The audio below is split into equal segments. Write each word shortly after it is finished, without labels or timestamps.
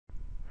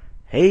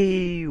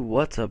Hey,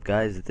 what's up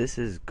guys? This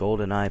is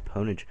GoldenEye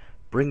Ponage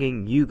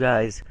bringing you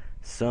guys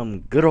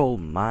some good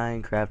old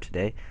Minecraft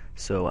today.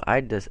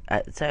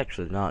 It's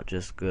actually not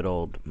just good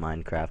old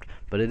Minecraft,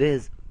 but it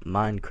is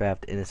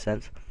Minecraft in a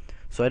sense.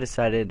 So I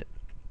decided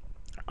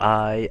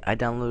I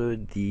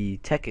downloaded the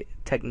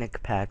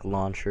Technic Pack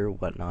launcher,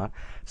 whatnot.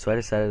 So I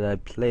decided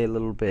I'd play a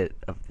little bit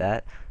of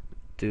that,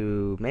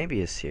 do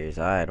maybe a series,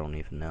 I don't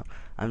even know.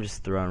 I'm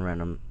just throwing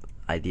random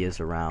ideas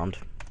around.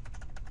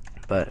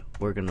 But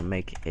we're gonna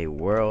make a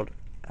world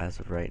as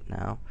of right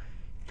now.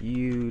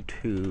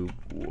 YouTube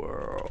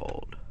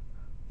world.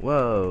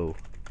 Whoa.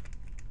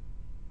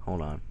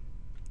 Hold on.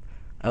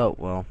 Oh,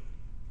 well.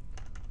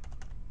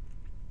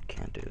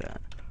 Can't do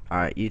that.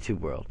 Alright, YouTube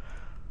world.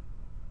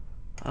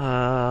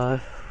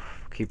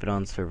 Keep it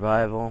on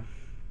survival.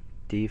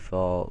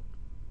 Default.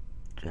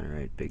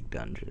 Generate big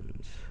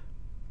dungeons.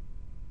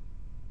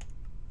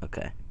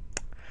 Okay.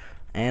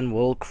 And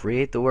we'll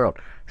create the world.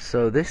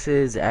 So this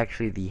is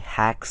actually the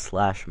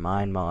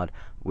hack/mine mod,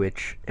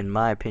 which in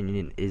my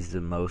opinion is the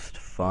most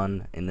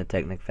fun in the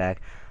Technic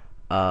Pack.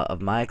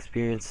 Of my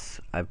experience,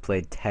 I've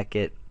played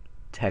Technic,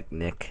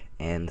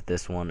 and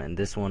this one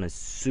is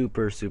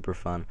super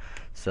fun.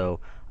 So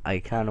I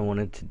kind of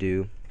wanted to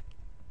do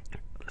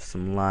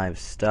some live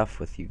stuff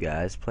with you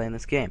guys playing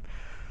this game.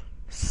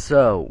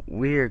 So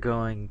we're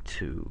going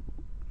to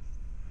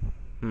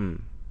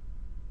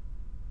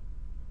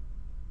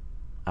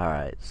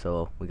Alright,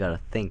 so we gotta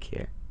think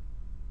here.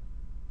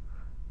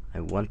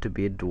 I want to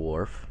be a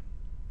dwarf.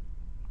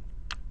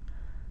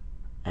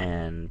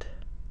 And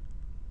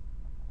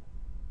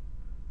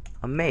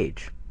a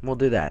mage. We'll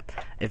do that.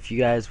 If you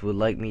guys would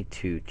like me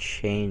to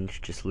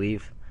change, just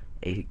leave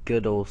a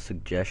good old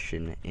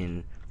suggestion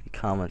in the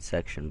comment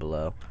section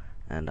below,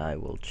 and I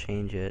will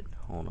change it.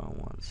 Hold on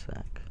one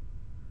sec.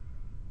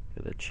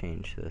 Gotta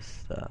change this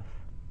stuff.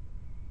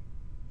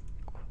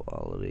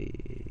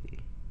 Quality.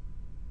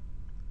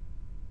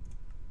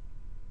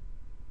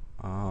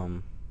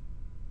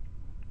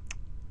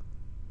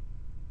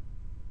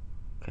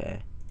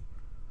 Okay.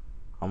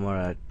 I'm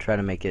gonna try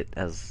to make it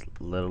as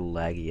little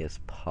laggy as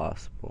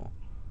possible.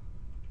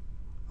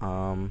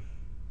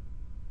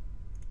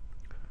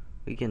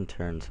 We can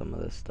turn some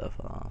of this stuff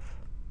off.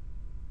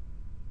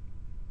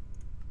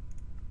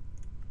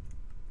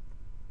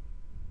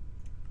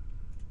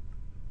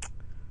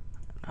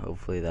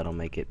 Hopefully that'll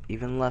make it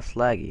even less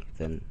laggy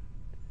than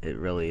it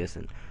really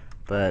isn't.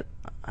 But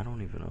I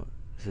don't even know.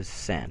 This is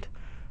sand.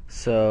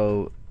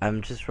 So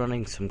I'm just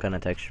running some kind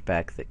of texture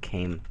pack that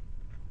came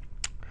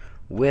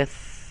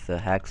with the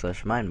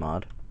hack/mine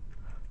mod.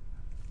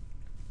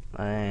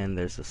 And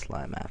there's a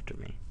slime after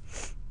me.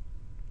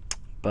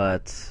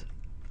 But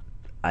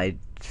I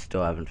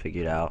still haven't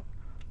figured out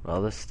what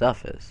all this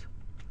stuff is.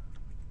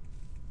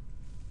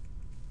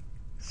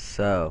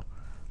 So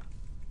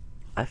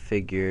I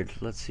figured,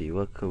 let's see,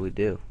 what could we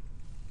do?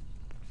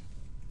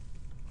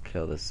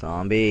 Kill the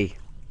zombie.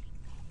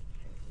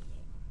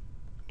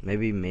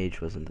 Maybe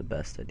mage wasn't the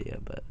best idea,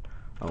 but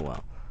oh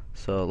well.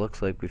 So it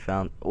looks like we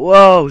found.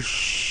 Whoa,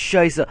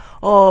 scheisse!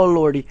 Oh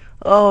lordy!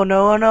 Oh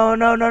no! Oh no!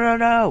 No! No! No!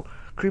 No!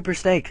 Creeper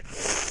snake!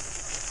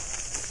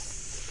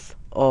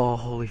 Oh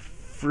holy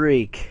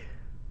freak!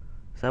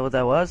 Is that what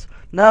that was?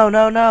 No!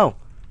 No! No!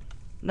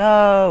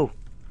 No!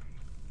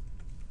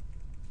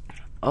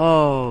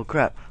 Oh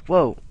crap!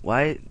 Whoa!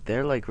 Why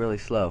they're like really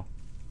slow?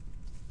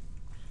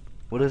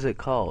 What is it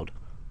called?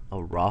 A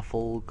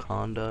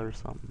Raffleconda or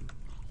something?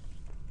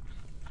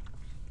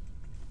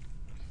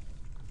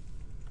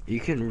 You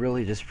can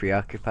really just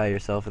preoccupy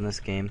yourself in this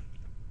game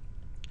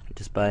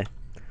just by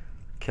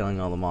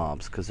killing all the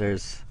mobs, because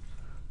there's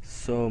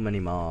so many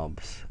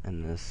mobs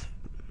in this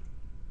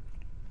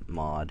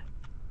mod.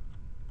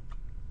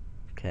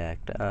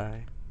 Cacti.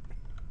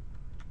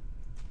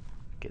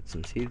 Get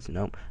some seeds.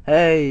 Nope.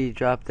 Hey, you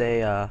dropped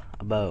a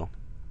bow.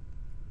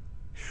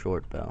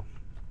 Short bow.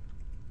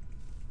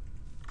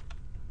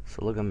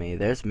 So look at me.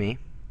 There's me.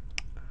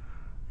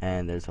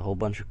 And there's a whole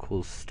bunch of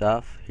cool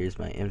stuff. Here's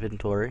my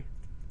inventory.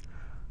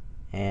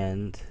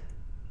 And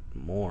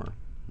more.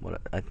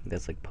 What I think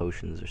that's like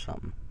potions or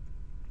something.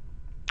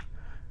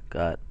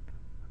 Got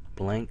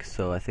blank,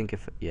 so I think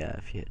if you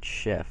hit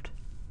shift.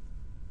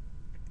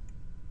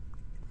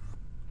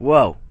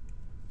 Whoa.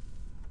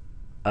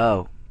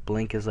 Oh,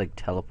 blink is like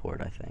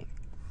teleport, I think.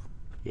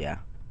 Yeah.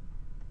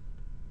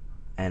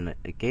 And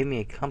it gave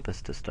me a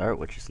compass to start,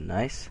 which is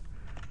nice.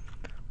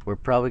 We're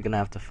probably gonna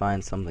have to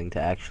find something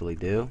to actually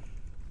do.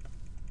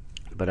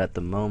 But at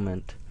the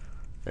moment,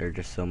 there are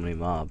just so many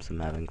mobs. I'm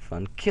having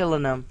fun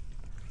killing them.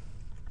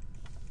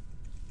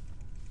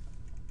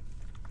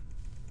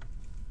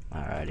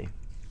 Alrighty.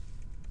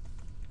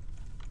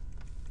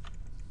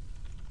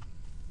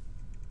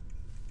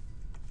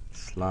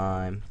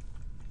 Slime.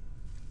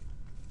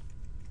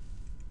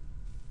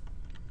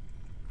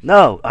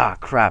 No! Ah,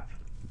 crap.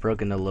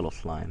 Broke into little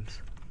slimes.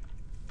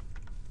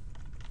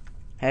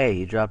 Hey,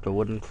 you dropped a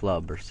wooden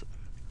club or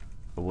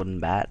a wooden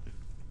bat.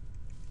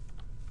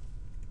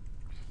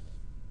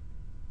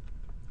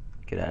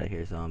 Get out of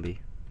here, zombie.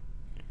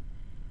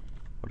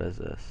 What is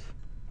this?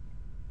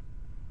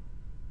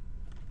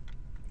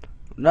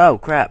 No,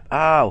 crap.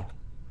 Ow.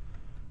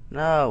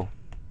 No.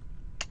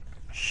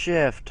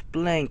 Shift.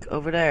 Blink.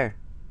 Over there.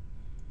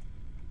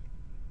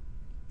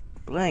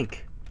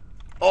 Blink.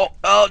 Oh,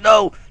 oh,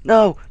 no.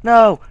 No,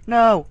 no,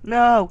 no,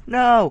 no,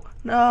 no,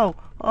 no.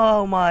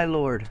 Oh, my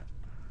lord.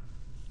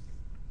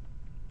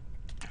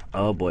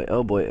 Oh, boy.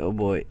 Oh, boy. Oh,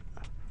 boy.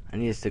 I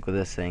need to stick with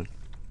this thing.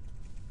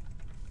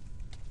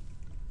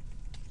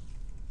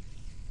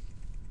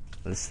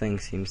 This thing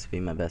seems to be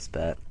my best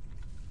bet.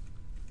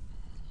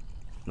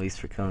 At least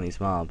for killing these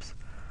mobs.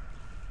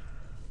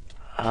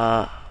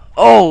 Oh,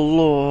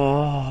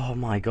 oh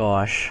my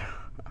gosh.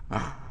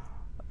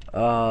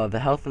 The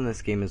health in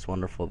this game is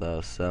wonderful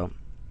though, so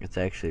it's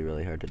actually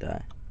really hard to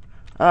die.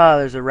 Ah,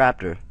 there's a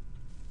raptor.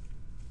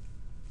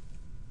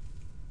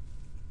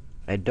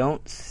 I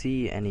don't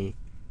see any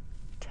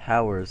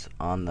towers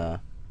on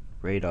the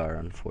radar,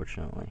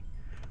 unfortunately.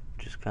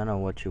 Which is kind of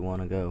what you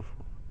want to go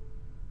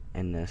for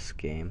in this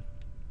game.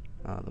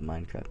 Oh, the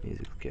Minecraft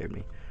music scared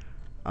me.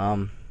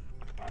 Hold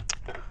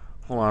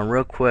on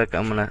real quick.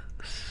 I'm gonna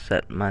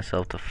set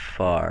myself to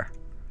far.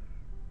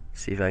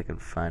 See if I can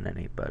find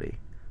anybody.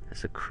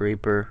 There's a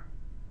creeper,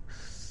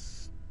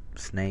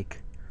 snake.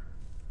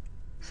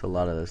 It's a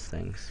lot of those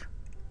things.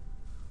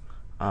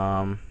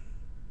 Oh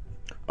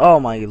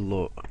my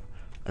lord.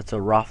 That's a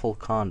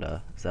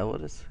Raffleconda. Is that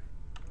what it's?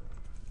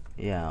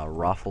 Yeah, a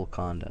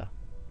Raffleconda.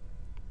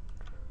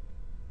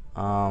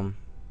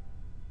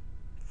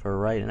 For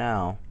right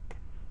now,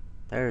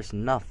 there's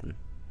nothing.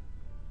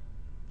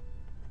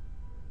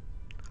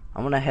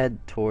 I'm gonna head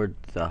toward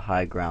the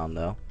high ground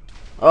though.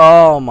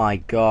 Oh my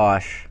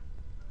gosh.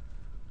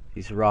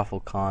 These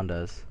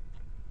Rafflecondas.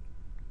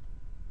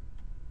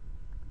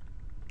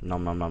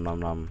 Nom nom nom nom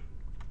nom.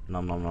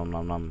 Nom nom nom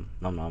nom nom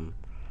nom nom.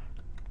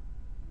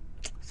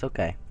 It's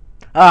okay.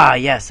 Ah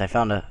yes, I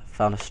found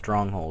a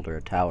stronghold or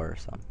a tower or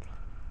something.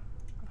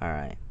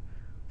 Alright.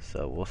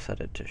 So we'll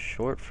set it to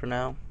short for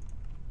now.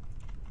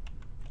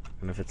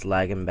 And if it's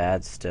lagging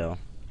bad still,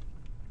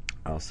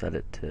 I'll set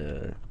it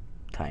to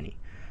tiny.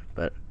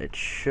 But it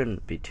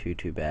shouldn't be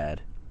too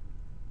bad.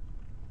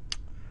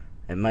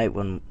 It might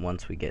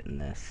once we get in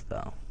this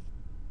though.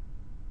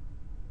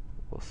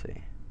 We'll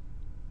see.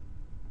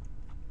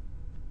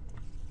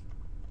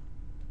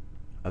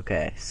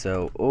 Okay,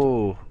 so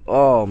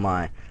oh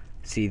my.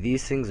 See,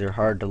 these things are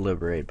hard to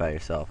liberate by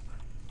yourself.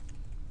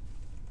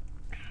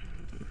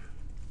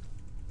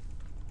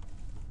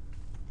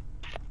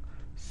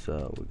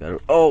 So we gotta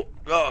oh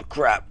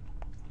crap.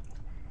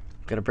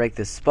 Gotta break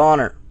this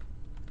spawner.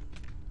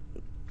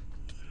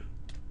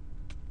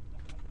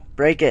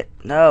 Break it!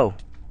 No!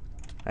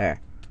 There.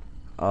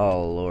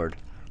 Oh lord.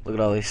 Look at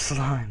all these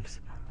slimes.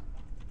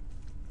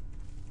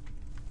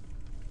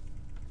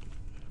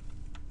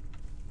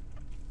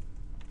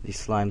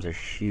 These slimes are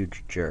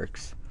huge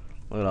jerks.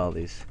 Look at all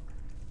these.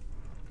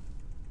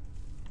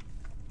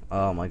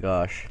 Oh my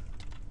gosh.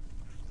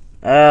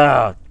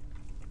 Ah!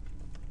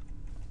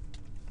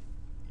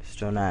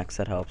 Stone axe,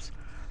 that helps.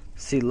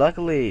 See,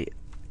 luckily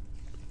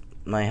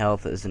my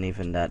health isn't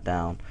even that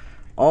down.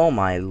 Oh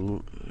my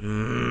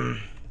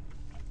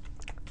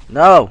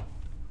no!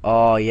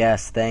 Oh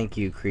yes, thank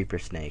you, creeper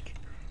snake.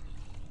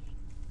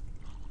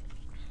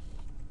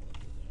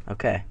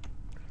 Okay.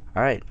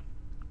 Alright.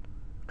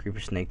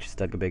 Creeper snake just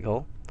dug a big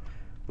hole.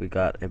 We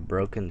got a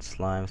broken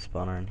slime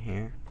spawner in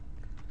here.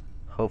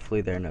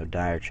 Hopefully there are no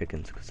dire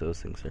chickens, because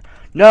those things are...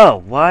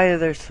 No! Why are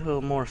there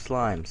still more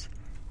slimes?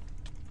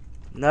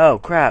 No,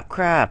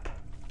 crap!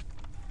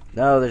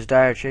 No, there's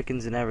dire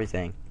chickens and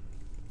everything.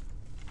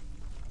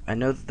 I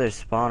know that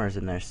there's spawners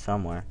in there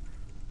somewhere,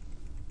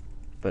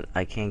 but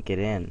I can't get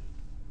in.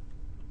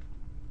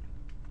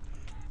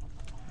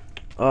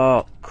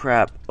 Oh,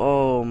 crap.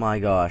 Oh my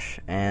gosh.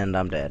 And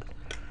I'm dead.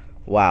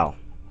 Wow.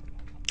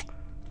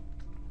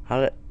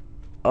 How did...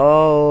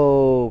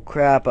 Oh,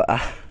 crap.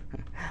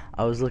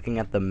 I was looking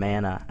at the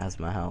mana as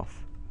my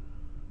health.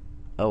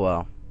 Oh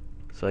well.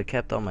 So I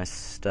kept all my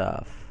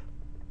stuff.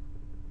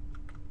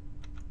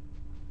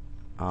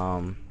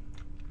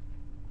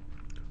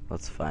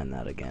 Let's find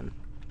that again.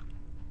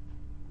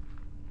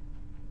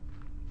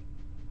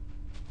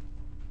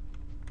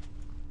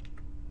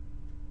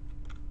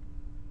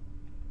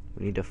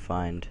 We need to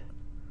find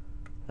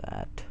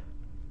that,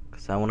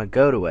 because I want to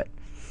go to it.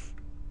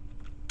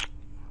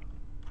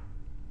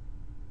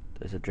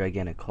 There's a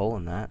gigantic hole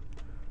in that.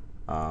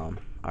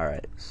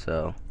 Alright,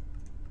 so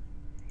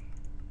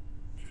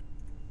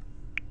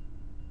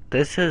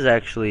this has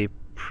actually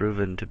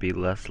proven to be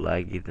less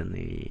laggy than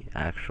the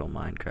actual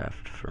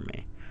Minecraft for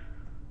me.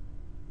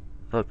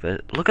 Look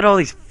at all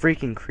these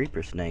freaking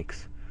creeper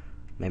snakes.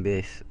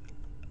 Maybe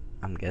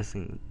I'm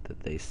guessing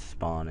that they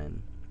spawn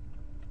in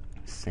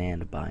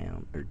sand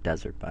biome or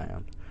desert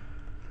biome,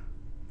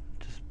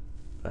 just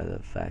by the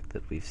fact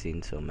that we've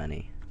seen so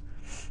many.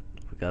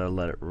 We gotta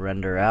let it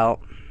render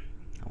out.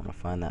 I want to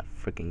find that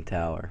freaking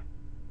tower.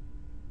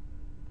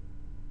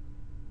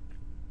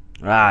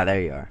 Ah,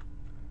 there you are.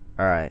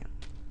 Alright.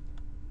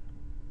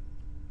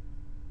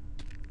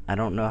 I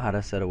don't know how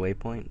to set a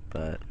waypoint,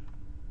 but...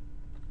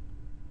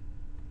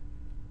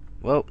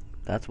 Whoa,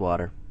 That's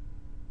water.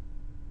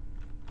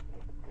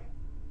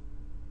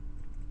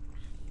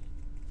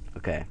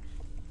 Okay.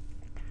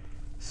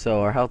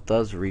 So our health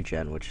does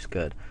regen, which is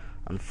good.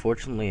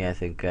 Unfortunately, I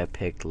think I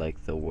picked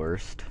like the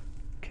worst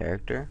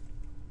character.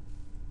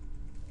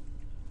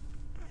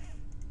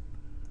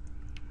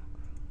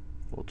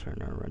 We'll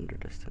turn our render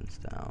distance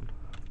down,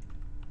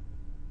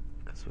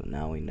 because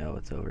now we know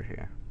it's over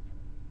here.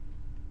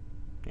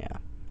 Yeah.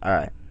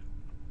 Alright.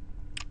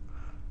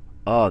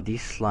 Oh,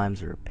 these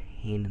slimes are a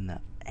pain in the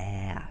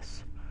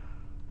ass.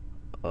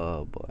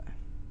 Oh boy.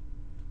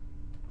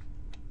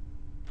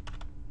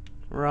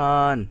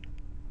 Run!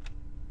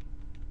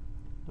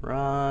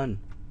 Run!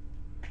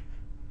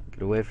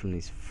 Get away from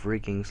these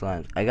freaking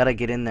slimes. I gotta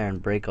get in there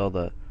and break all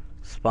the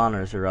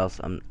spawners, or else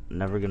I'm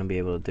never gonna be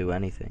able to do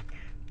anything.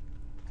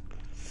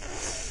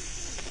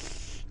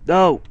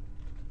 No!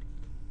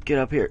 Get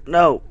up here.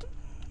 No!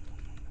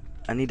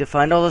 I need to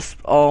find all this.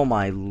 Oh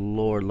my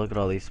lord, look at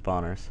all these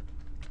spawners.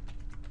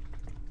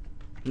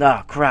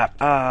 Nah, crap.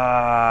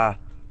 Ah!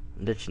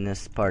 I'm ditching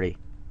this party.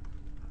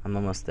 I'm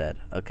almost dead.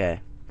 Okay.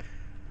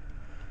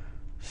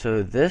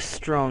 So this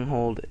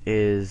stronghold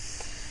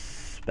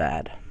is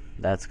bad.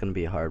 That's gonna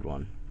be a hard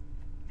one.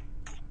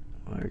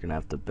 We're gonna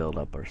have to build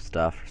up our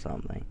stuff or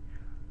something.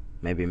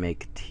 Maybe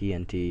make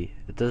TNT.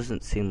 It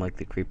doesn't seem like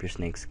the creeper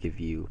snakes give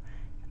you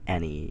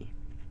any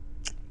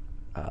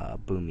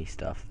boomy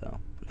stuff though.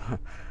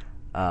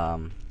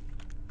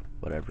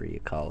 Whatever you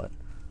call it,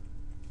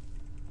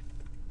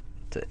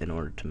 in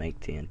order to make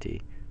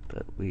TNT.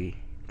 But we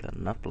got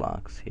enough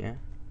blocks here.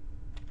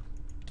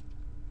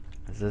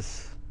 Is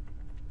this...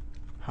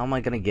 How am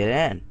I gonna get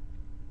in?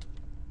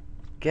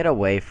 Get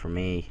away from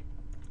me.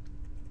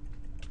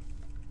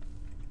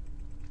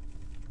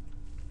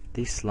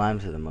 These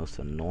slimes are the most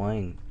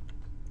annoying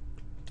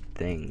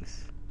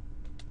things.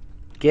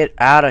 Get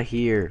out of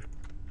here.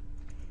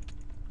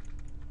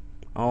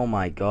 Oh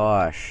my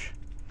gosh.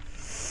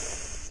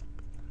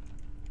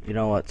 You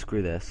know what?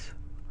 Screw this.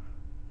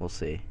 We'll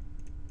see.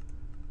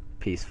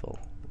 Peaceful.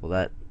 Will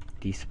that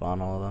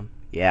despawn all of them?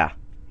 Yeah.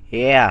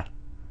 Yeah!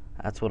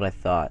 That's what I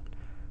thought.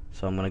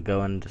 So I'm gonna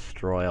go and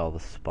destroy all the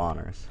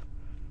spawners.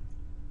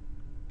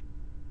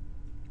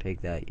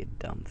 Take that, you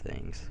dumb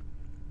things.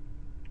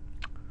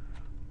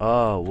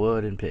 Oh,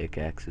 wood and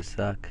pickaxes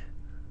suck.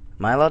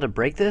 Am I allowed to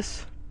break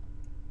this?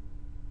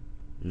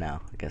 No,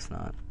 I guess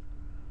not.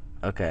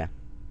 Okay.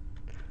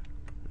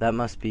 That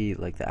must be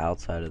like the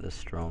outside of the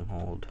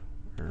stronghold.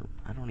 Or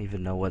I don't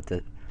even know what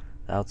the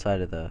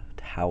outside of the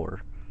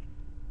tower.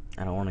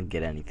 I don't want to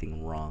get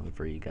anything wrong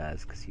for you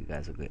guys, because you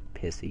guys will get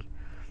pissy.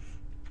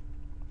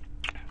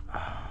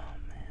 Oh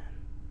man.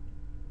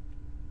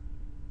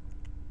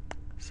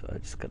 So I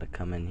just gotta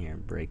come in here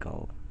and break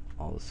all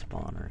the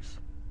spawners.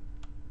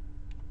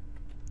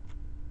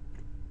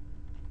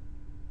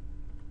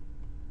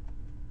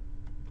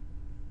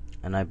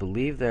 And I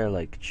believe there are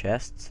like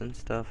chests and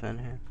stuff in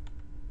here,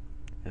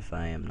 if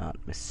I am not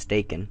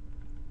mistaken.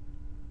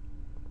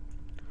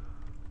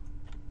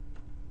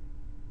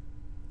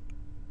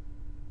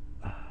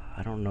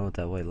 I don't know what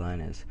that white line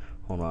is.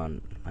 Hold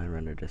on, my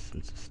render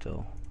distance is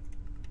still...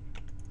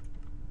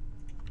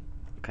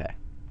 Okay.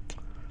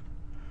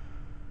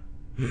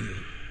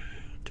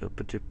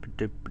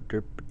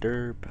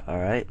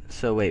 Alright,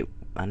 so wait,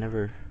 I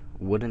never...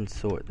 Wooden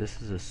sword.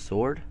 This is a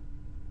sword?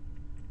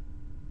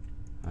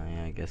 Oh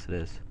yeah, I guess it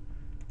is.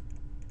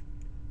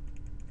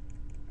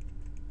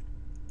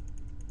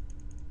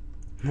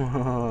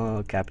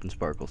 Captain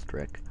Sparkle's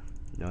trick.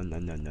 No, no,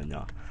 no, no,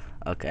 no.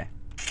 Okay.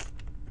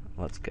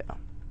 Let's go.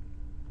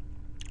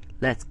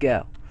 Let's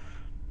go.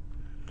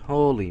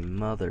 Holy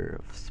mother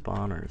of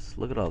spawners.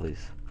 Look at all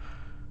these.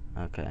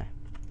 Okay.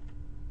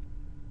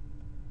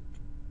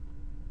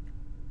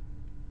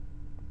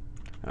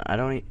 I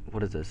don't need...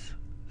 What is this?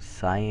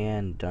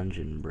 Cyan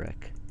dungeon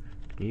brick.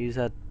 Can you use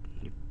that?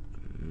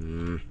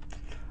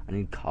 I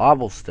need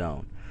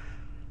cobblestone.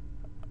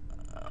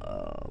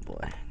 Oh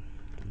boy.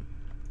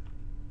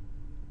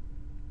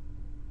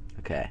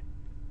 Okay.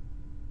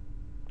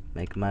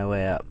 Making my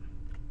way up.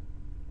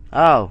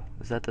 Oh,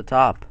 is that the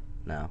top?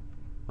 No.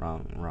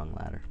 Wrong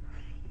ladder.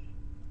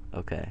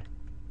 Okay.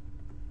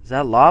 Is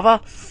that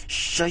lava?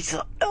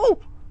 Scheisse. Oh!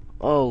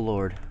 Oh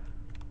lord.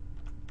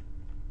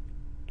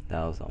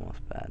 That was almost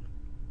bad.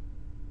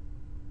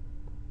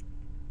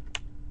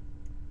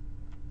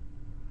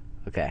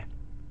 Okay.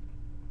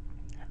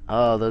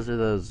 Oh, those are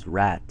those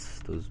rats.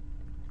 Those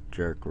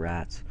jerk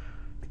rats.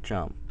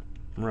 Jump.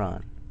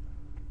 Run.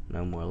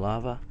 No more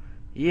lava.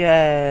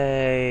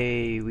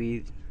 Yay!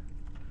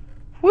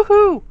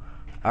 Woohoo!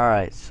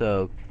 Alright,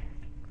 so...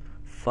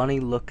 Funny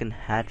looking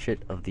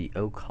hatchet of the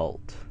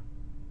occult.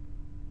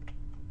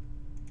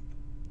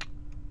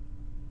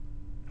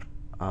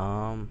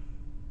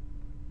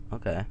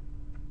 Okay.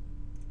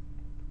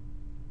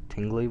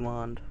 Tingly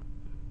wand.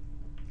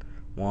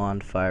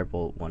 Wand,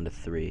 firebolt, 1 to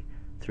 3.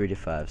 3 to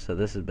 5, so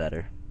this is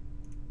better.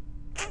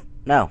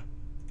 No!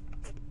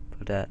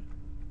 Put that.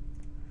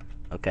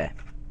 Okay.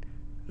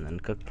 And then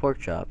cook pork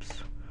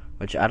chops.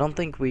 Which I don't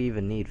think we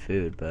even need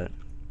food, but...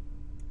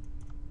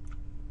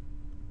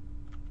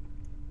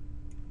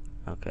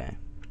 Okay.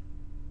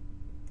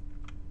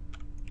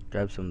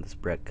 Grab some of this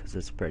brick because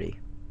it's pretty.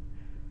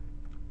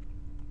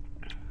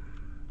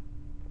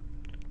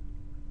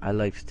 I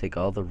like to take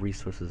all the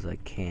resources I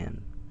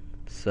can.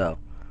 So,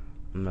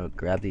 I'm going to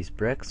grab these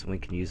bricks and we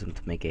can use them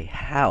to make a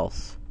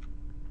house.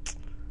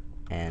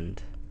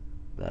 And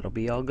that'll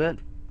be all good.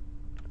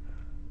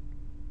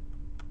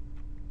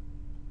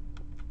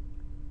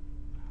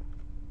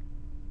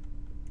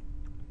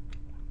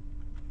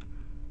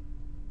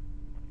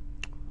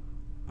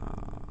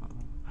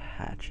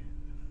 Hatchet.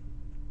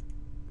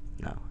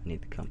 No, I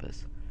need the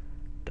compass.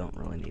 Don't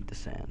really need the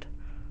sand.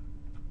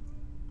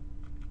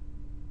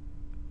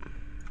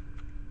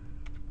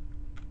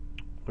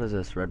 What is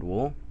this, red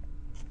wool?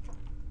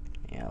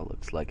 Yeah, it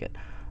looks like it.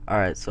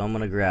 Alright, so I'm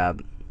gonna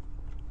grab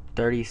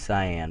 30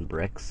 cyan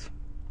bricks.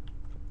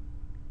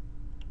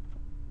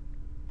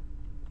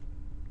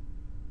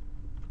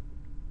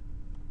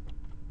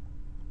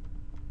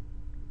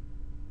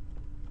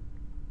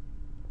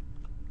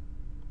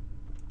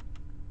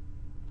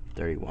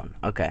 $31.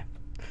 Okay.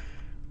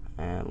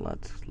 And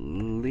let's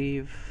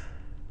leave.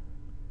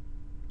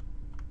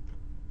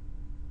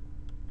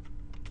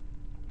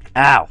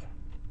 Ow!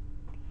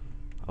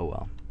 Oh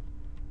well.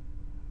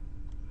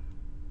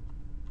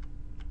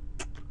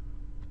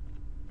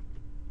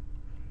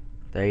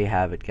 There you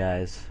have it,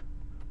 guys.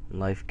 When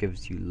life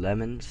gives you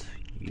lemons,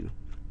 you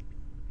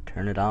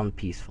turn it on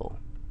peaceful.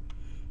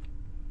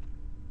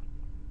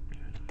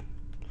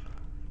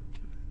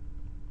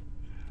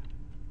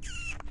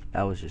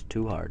 That was just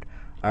too hard.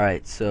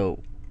 Alright, so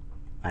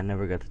I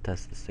never got to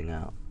test this thing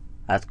out.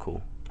 That's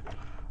cool.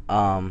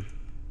 I'll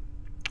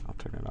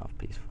turn it off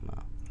peaceful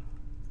now.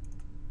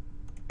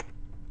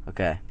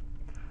 Okay.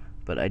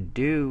 But I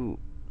do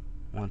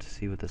want to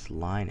see what this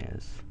line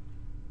is.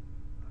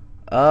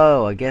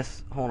 Oh, I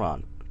guess, hold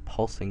on.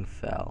 Pulsing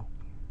fell.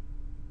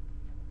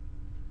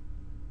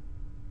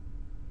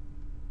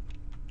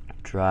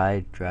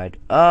 Dried.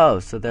 Oh,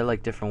 so they're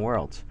like different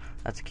worlds.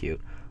 That's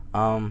cute.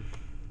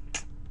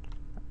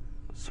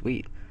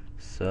 Sweet.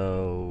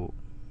 So,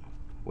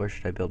 where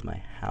should I build my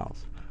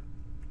house?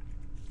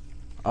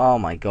 Oh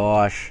my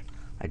gosh.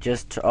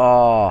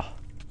 Oh.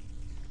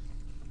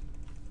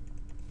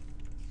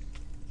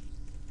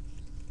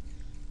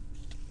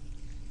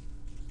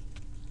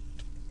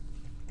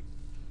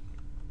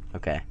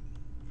 Okay.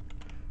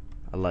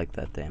 I like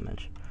that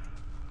damage.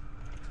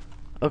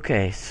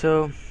 Okay,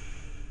 so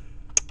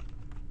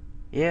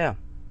yeah.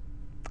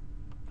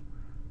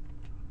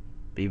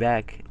 Be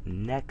back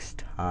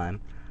next time.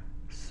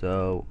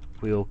 So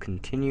we will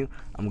continue.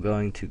 I'm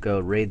going to go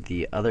raid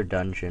the other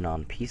dungeon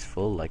on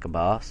peaceful like a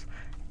boss,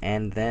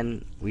 and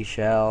then we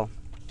shall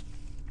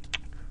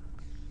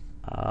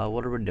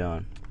what are we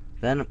doing?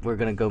 Then we're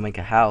gonna go make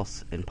a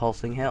house in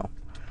Pulsing Hill.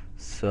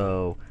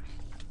 So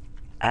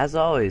as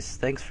always,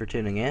 thanks for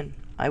tuning in.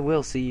 I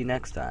will see you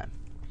next time.